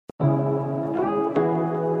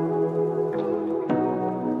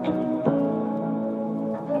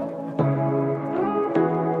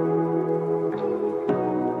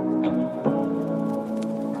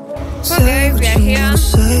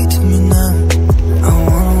fake to me now. I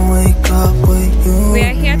wanna wake up with you. We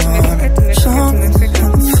are here to make Something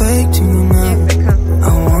fake to me now. I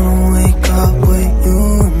wanna wake up with you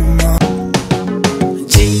in the morning.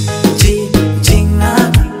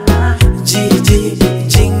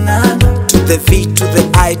 To the V, to the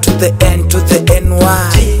I, to the N, to the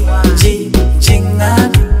NY.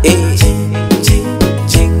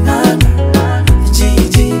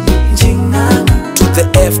 To the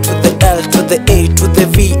F, to the L, to the A, to the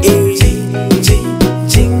V,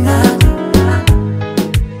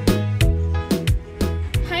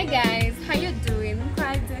 Hi guys, how you doing?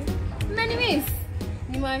 Many miss.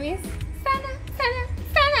 Ni miss? Sana.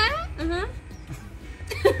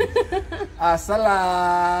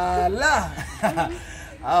 Asalala.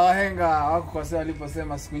 Awahenga wakukosea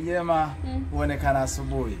waliposema siku njema huonekana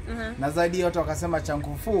asubuhi. Na zaidi yote wakasema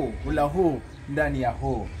chankufu ula huu ndani ya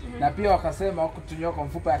huu. Na pia wakasema wakutunyoka kwa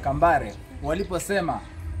mfupa ya kambare waliposema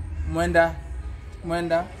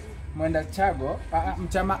mwenda chago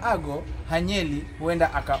mchama ago hanyeli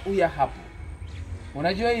huenda akauya hapo.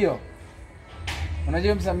 Unajua hiyo?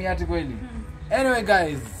 Unajua msamiati kweli? Anyway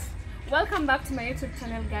guys, welcome back to my YouTube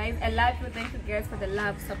channel, guys. I love you. Thank you guys for the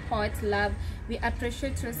love, support, love. We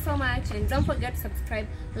appreciate you so much, and don't forget to subscribe,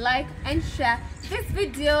 like, and share this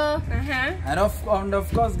video. And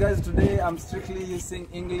of course guys, today I'm strictly using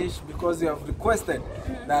English because you have requested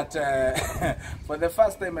that for the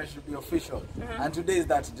first time I should be official, and today is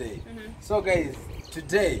that day. So guys,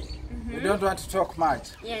 today we don't want to talk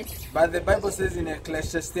much. Yes. But the Bible says in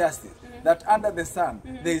Ecclesiastes that under the sun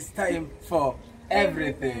there is time for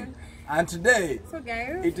everything. And today, so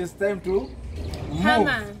guys, it is time to move.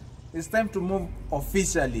 Hammer. It's time to move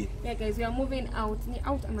officially. Yeah guys, we are moving out.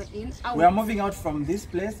 Out am I in? Out. We are moving out from this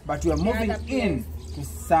place, but we are moving in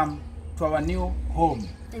to our new home.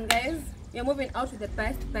 And guys, we are moving out with the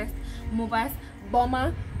best movers,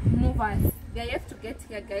 bomber movers. They are yet to get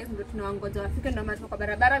here, guys. With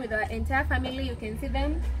our entire family. You can see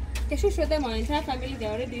them. Can you show them our entire family?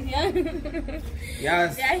 They're already here.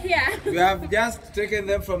 Yes. They are here. We have just taken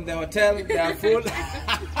them from the hotel. They are full.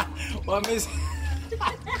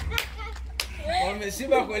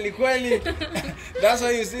 That's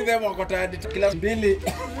why you see them wakota kila mbili.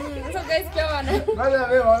 So guys,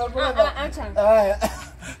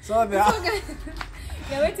 so they are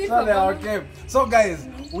waiting for they are okay. So guys,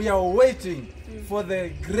 we are waiting for the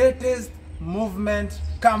greatest movement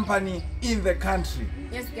company in the country.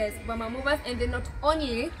 Yes guys, Bama movers, and they not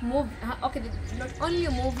only move they not only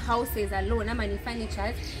move houses alone, I mean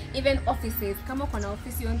furniture, even offices. Kama kuna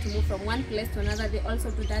office you want to move from one place to another, they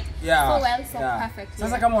also do that. So perfect.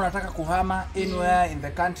 Sasa kama unataka kuhama anywhere in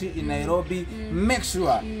the country, in Nairobi, make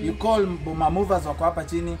sure you call Boma movers wako hapa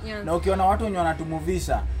chini. Na ukiona watu wenye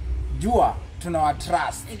wanatumuvisha, jua tunawa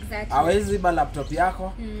trust. Exactly. Hawezi ba laptop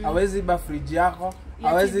yako, hawezi ba fridge yako,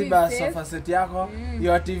 hawezi ba sofa set yako.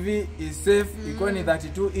 Your TV is safe. Iko ni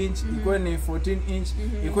 32 inch, iko ni 14 inch,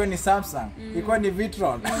 iko ni Samsung, iko ni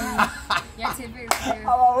Vitron. Your TV is safe.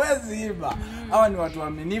 Hawezi iba. Hawa ni watu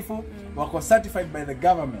waaminifu, wako certified by the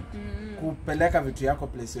government. Kupeleka vitu yako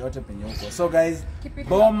place yote penye huko. So guys,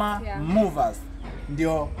 Boma Movers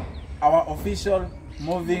ndio our official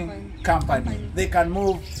moving company. They can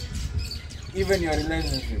move even your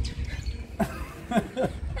relationship.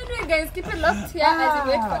 Anyway guys, keep it locked here as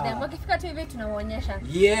we wait for them. Wakifika tu hivi tunawaonyesha.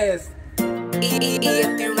 Yes.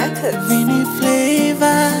 Mini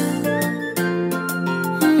flavor.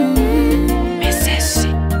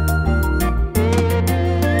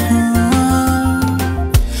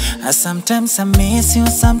 Sometimes I miss you,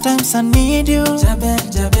 sometimes I need you.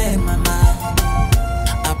 Jabe, mama.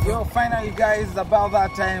 Yo, finally guys, about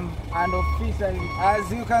that time, and officially,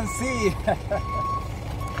 as you can see,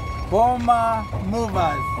 Boma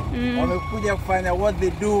Movers wamekuja kufanya what they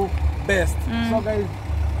do best. So guys,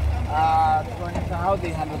 tunaonyesha how they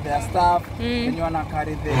handle their staff, when you wanna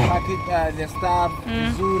carry the package, their staff,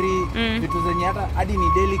 vizuri, vitu zenye hata hadi ni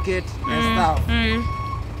delicate and stuff.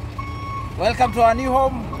 Welcome to our new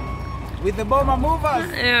home with the Boma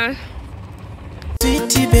Movers. Yeah.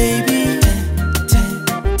 Sweetie baby.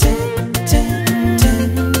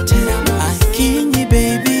 Akinyi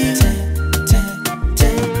baby.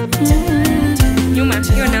 Nyuma,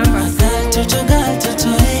 your number.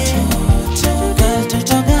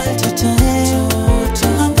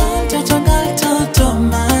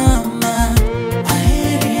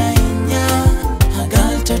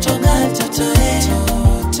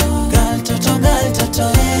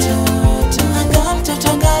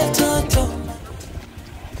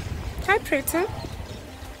 Hi, pretty.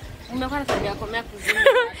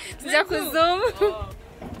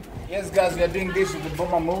 Yes guys, we are doing this with the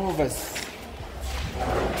Boma Movers.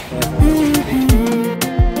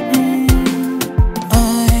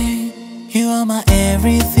 You are my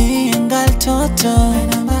everything, girl, toto.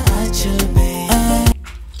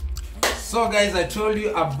 So guys, I told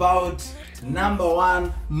you about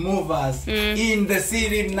 #1 movers in the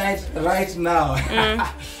city right now.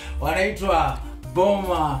 Wanaitwa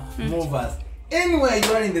Boma movers. Anywhere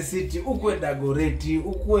you are in the city, ukwe Dagoreti,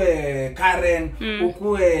 ukwe Karen,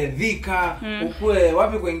 ukwe Thika, ukwe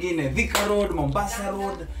wapi kwengine, Thika Road, Mombasa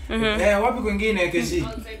Road, wapi kwengine Keshi?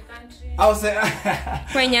 Outside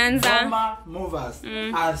Kwenyanza. Boma movers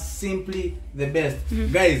are simply the best.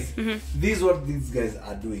 Guys, this is what these guys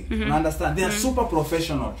are doing. You understand? They are super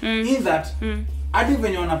professional. In that, hadi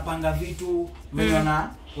venye wanapanga vitu, venye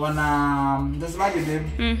nasemaje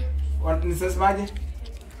babe? Nisemaje?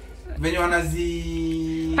 Venye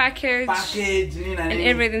wanazi package nini na nini, and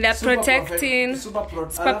everything they're protecting, super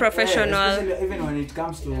professional. Especially even when it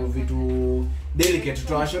comes to vitu delicate,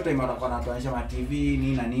 to a short time wanatuonyesha ma TV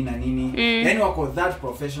nini na nini. Yani wako that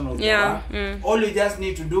professional. All you just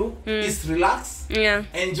need to do is relax,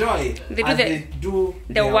 enjoy, they do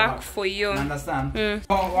the work for you. Understand?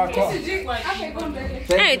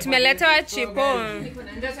 Hey, tumeletewa chipo.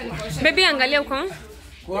 Baby, angalia huko.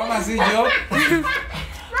 Kuama si joke.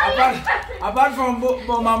 Apart from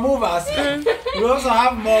Boma movers, we also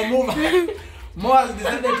have more movers. More has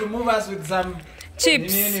decided to move us with some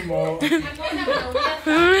chips.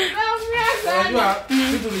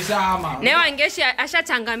 Leo angeshi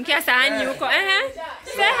ashachangamkia sahani huko.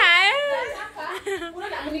 Say hi.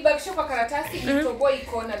 Unanibakisha kwa karatasi itoboa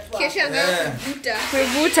ikona tu. Kesho angalia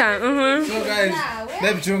kuvuta. So guys,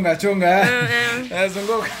 babe chunga.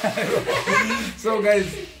 Zunguka. So guys,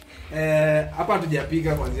 hapa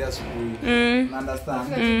tujapika kuanzia asubuhi.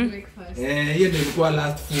 Understand? Hiyo ndio ilikuwa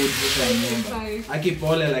last food kwa nyumba.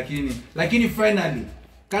 Akipole lakini finally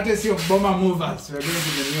courtesy of Boma movers, we are going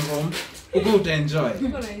to the new home. Uko utaenjoy.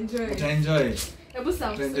 Utaenjoy.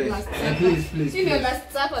 Please. In your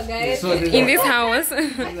last supper, guys. So in this house.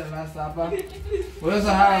 This is the last supper. We also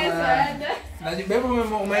have Najibebu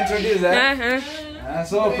umeintroduce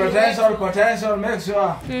so potential, make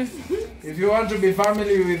sure if you want to be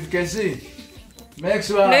family with Keshi, make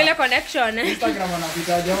sure no ile connection. Instagram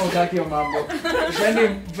anapita jamaa utaki hiyo mambo.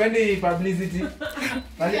 Upendi publicity.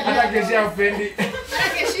 Hata Keshi upendi.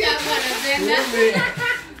 Keshi hapa anapenda.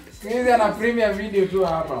 Squeeze ana premiere video tu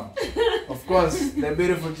hapa. Of course, the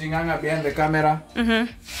beautiful Chinganga behind the camera.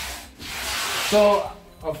 So,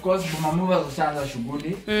 of course, Boma movers ushaanza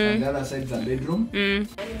shughuli. On the other side is a bedroom.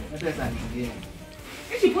 What is that again?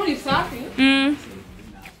 Kiponi safi.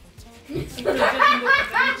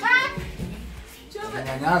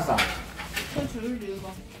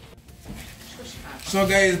 So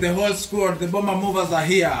guys, the whole squad, the Boma movers are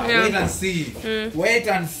here. Wait and see. Wait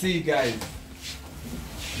and see, guys.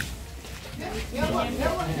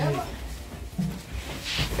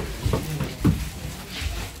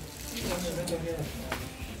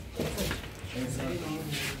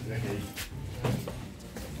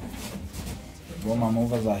 Boma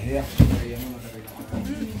movers are here.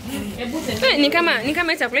 Ni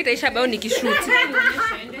kama chakula itaisha bao nikishoot.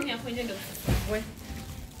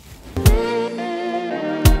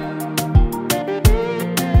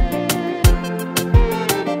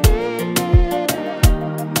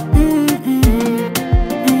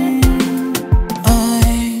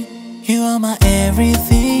 You are my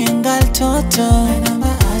everything, girl, toto.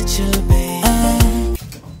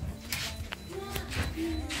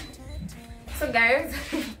 So guys,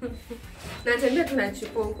 natembea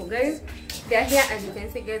tunachipo huko guys. They are here as you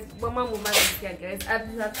can see guys. Boma movers is here guys.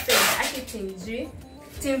 I've said aki team G,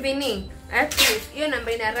 team Vini. Please, hiyo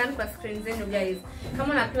namba ina run kwa screen zenu guys.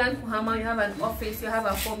 Kama una plan kuhama, you have an office, you have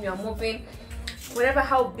a home, you are moving. Whatever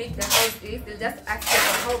how big the house is, they'll just ask you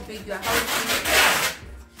about how big your house is,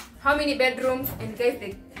 how many bedrooms, and guys,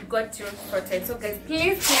 they got you sorted. So guys,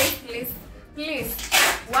 please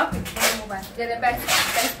work with Boma movers. They're the best.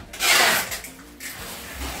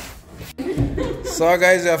 So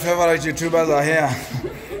guys, your favorite YouTubers are here.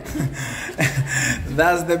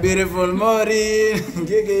 That's the beautiful Maureen,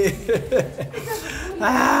 Gigi.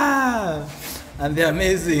 And they're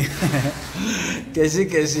amazing.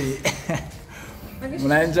 Keshi.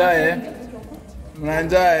 Muna enjoy.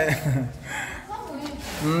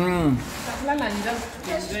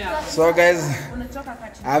 So guys,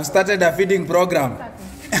 I've started a feeding program.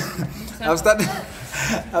 I've started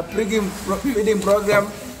a feeding program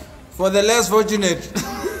for the less fortunate.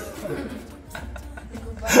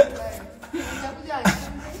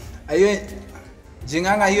 Are you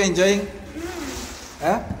Jinganga, are you enjoying?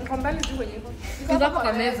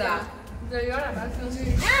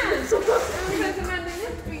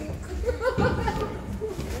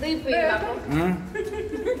 hivi hapo.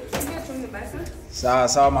 Sawa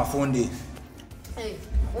sawa mafundi.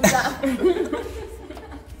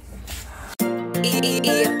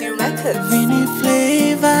 Mini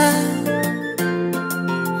flavor.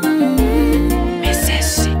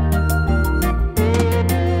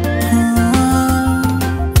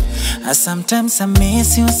 Sometimes I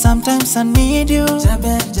miss you, sometimes I need you.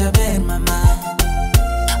 Jaber, mama.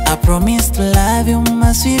 I promise to love you,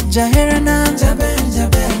 my sweet Jaherana.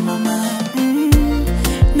 Jaber, mama.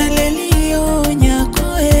 Nalelio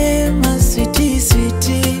nyakoe, my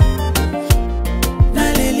sweetie.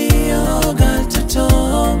 Nalelio girl toto,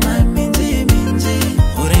 my minji.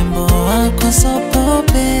 Urembo wako sopo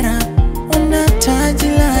pera, unataji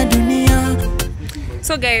la dunia.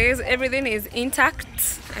 So guys, everything is intact,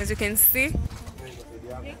 as you can see.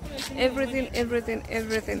 Everything.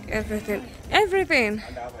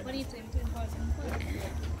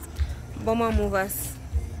 Bomber movers.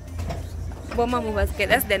 Okay,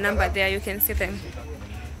 that's the number there. You can see them.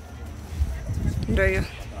 Do you?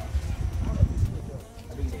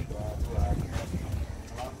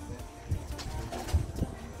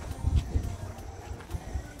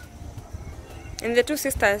 And the two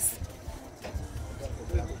sisters.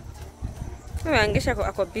 Angesha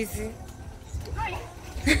ako busy.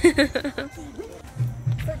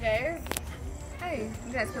 So guys, hi,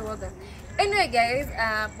 guys, welcome. Anyway guys,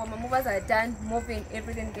 bomber movers are done moving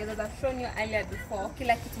everything guys. As I've shown you earlier before,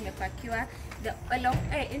 kila kitu imepakiwa, the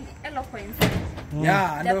eloquence,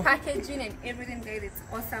 Yeah, the packaging and everything guys, it's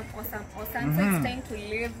awesome. So it's time to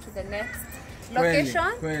leave to the next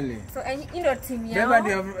location. Kweli. So and you know team But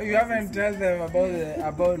you haven't told them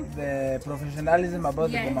about the professionalism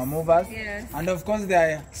about the bomber movers. Yes. And of course they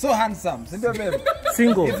are so handsome. Sindio, babe?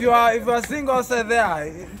 Single. If you are single also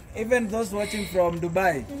there, even those watching from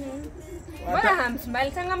Dubai.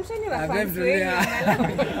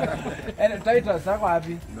 Titles sako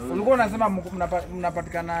happy. Ulikuwa unasema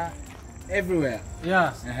mnapatikana everywhere.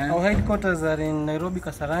 Yeah. Our headquarters are in Nairobi,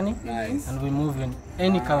 Kasarani. Nice. And we move in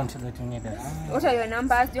any county that you need us. What are your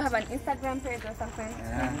numbers? Do you have an Instagram page or something?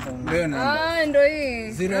 Ndio number. Ndio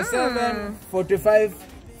hii. 07 45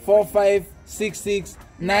 45 66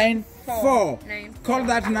 94. Call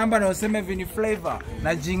that number na useme Vini Flavor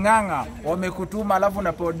na Jinganga wamekutuma, alafu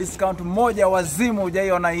unapewa discount moja wazimu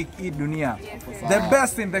hujaiona hii dunia. The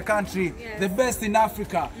best in the country, the best in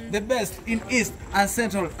Africa, the best in East and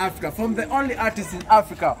Central Africa, from the only artist in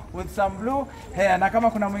Africa with some blue hair. Na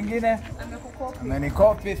kama kuna mwingine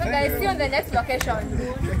amenikopi. So guys, see you on the next location.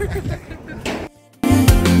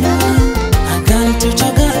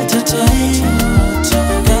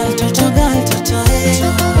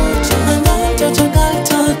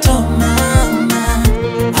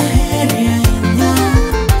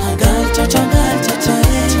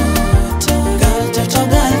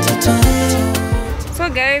 So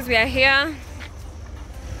guys, we are here.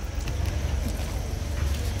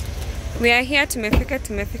 Tumefika.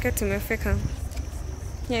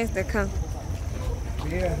 Here is the car.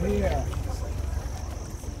 Here.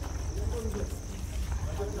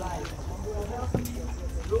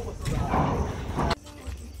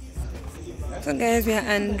 So guys, we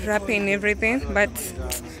are unwrapping everything, but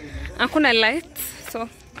hakuna lights, so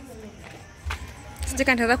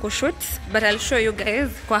sijakanteza kushoot, but I'll show you guys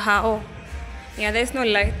kwa hao. Yeah, there's no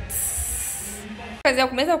lights. Kazi ya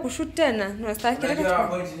kumeza kushoot tena, unastaki kitu. Unajua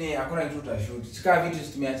point ni hakuna kitu utashoot. Chika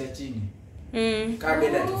vitu tumeacha chini.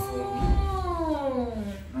 Kabla tufungi.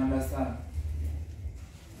 Understand?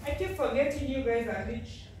 I keep forgetting you guys are rich.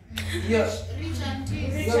 Yes.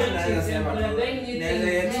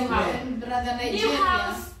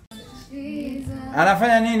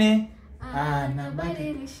 Anafanya nini?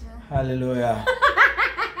 Anabadilisha. Hallelujah.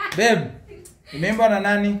 Babe, imeimba na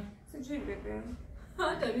nani? Sijui bebe.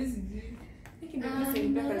 Hata mimi sijui.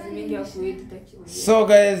 So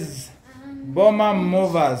guys, bomber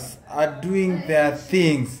movers are doing their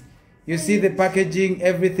things. You see the packaging,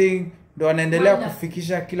 everything. Ndo wanaendelea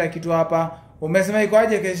kufikisha kila kitu hapa. Umesema iko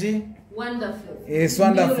aje Keshi? Wonderful. It's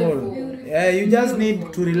wonderful. Yeah, you just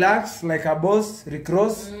need to relax like a boss,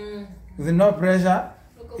 recross with no pressure.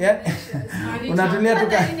 Yeah. Unatulia tu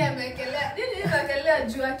ka. Nini amekelea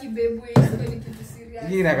juu akibebu hizo ni kitu serious.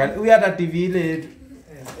 Nina huyu hata TV ile.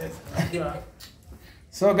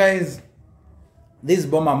 So guys, these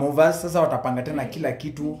bomber movers sasa watapanga tena kila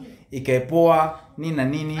kitu ikaepoa nini na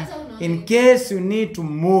nini in case you need to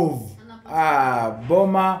move.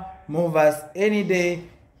 Bomber movers any day,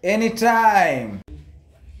 anytime.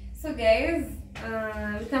 So guys,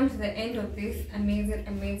 we come to the end of this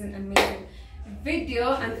amazing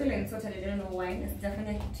video. I'm feeling sorted. I don't know why. It's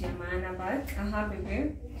definitely but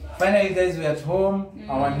baby. Finally, guys, we're at home,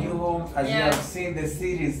 our new home, as you have seen the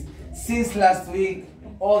series since last week,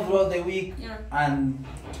 all throughout the week, and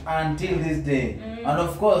until this day. And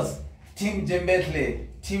of course, Team Jembetle,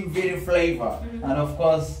 Team Very Flavor, and of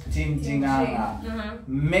course, Team Jinganga.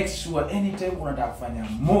 Make sure anytime you want to find a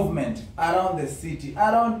movement around the city,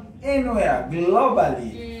 around anywhere,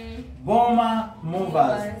 globally, Boma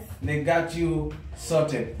Movers, they got you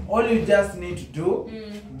sorted. All you just need to do,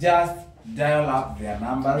 just dial up their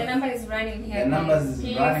numbers. The number is running here. The numbers is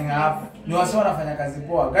running up. Ni wasi wanafanya kazi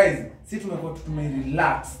poa. Guys, si tumekuwa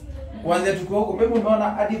relax. Kwanza tuko huko, baby unaona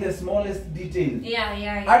hadi the smallest detail.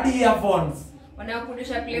 Yeah. Hadi earphones.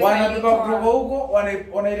 Wanakudisha place. Wanatoka kutoka huko,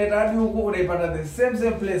 wanaileta hadi huko, unaipata the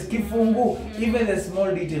same place. Kifungu, even the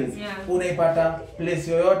small details. Unaipata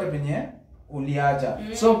place yoyote penye uliacha.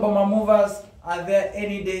 So Boma Movers are there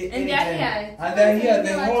any day, and anytime. Here. And they're here,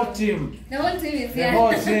 the whole team. The whole team is here. The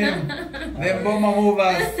whole team. The Boma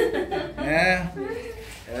Movers. Yeah.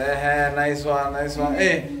 Nice one.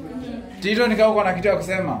 Hey. Tito nikao kwa na kitu ya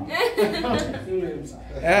kusema.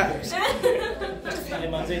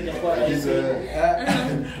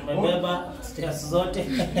 Tumebeba stress zote.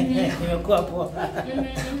 Nimekuwa poa.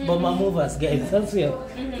 Boma Movers guys, that's it.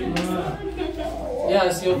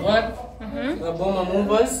 Yes, you've heard. We're Boma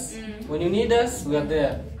Movers. When you need us, we are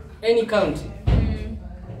there. Any county.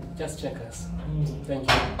 Just check us. Thank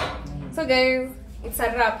you. So guys, it's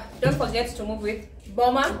a wrap. Don't forget to move with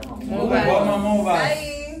Boma Movers. Boma Movers.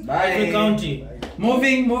 Bye. Every county.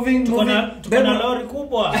 Moving. Tuko na lori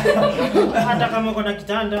kubwa. Hata kama uko na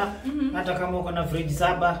kitanda, hata kama uko na fridge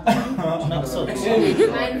 7, tunakusort.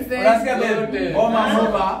 Unasikia babe? Boma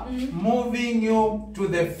Mover moving you to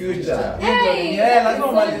the future. Hey. Yeah, lazima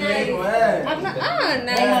umalize hivyo.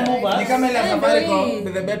 Nice. Ni kama ile Safaricom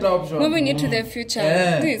with the better option. Moving you to the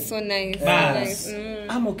future. This is so nice. Nice.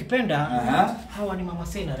 Ama ukipenda, hawa ni mama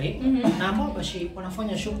scenery na ambao bashi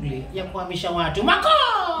wanafanya shughuli ya kuhamisha watu.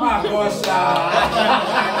 Makosha.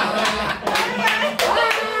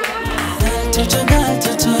 Toto